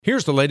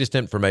Here's the latest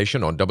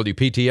information on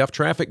WPTF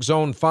Traffic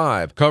Zone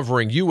 5,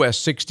 covering US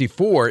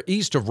 64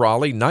 east of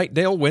Raleigh,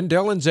 Knightdale,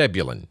 Wendell, and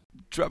Zebulon.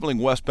 Traveling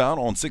westbound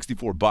on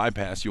 64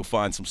 bypass, you'll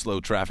find some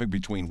slow traffic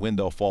between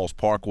Wendell Falls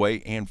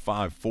Parkway and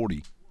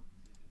 540.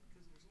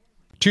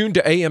 Tune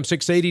to AM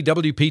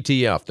 680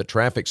 WPTF, the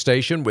traffic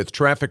station with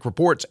traffic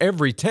reports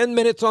every 10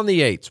 minutes on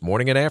the 8s,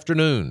 morning and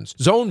afternoons.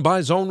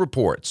 Zone-by-zone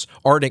reports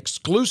are an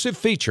exclusive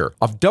feature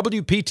of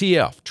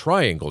WPTF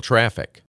Triangle Traffic.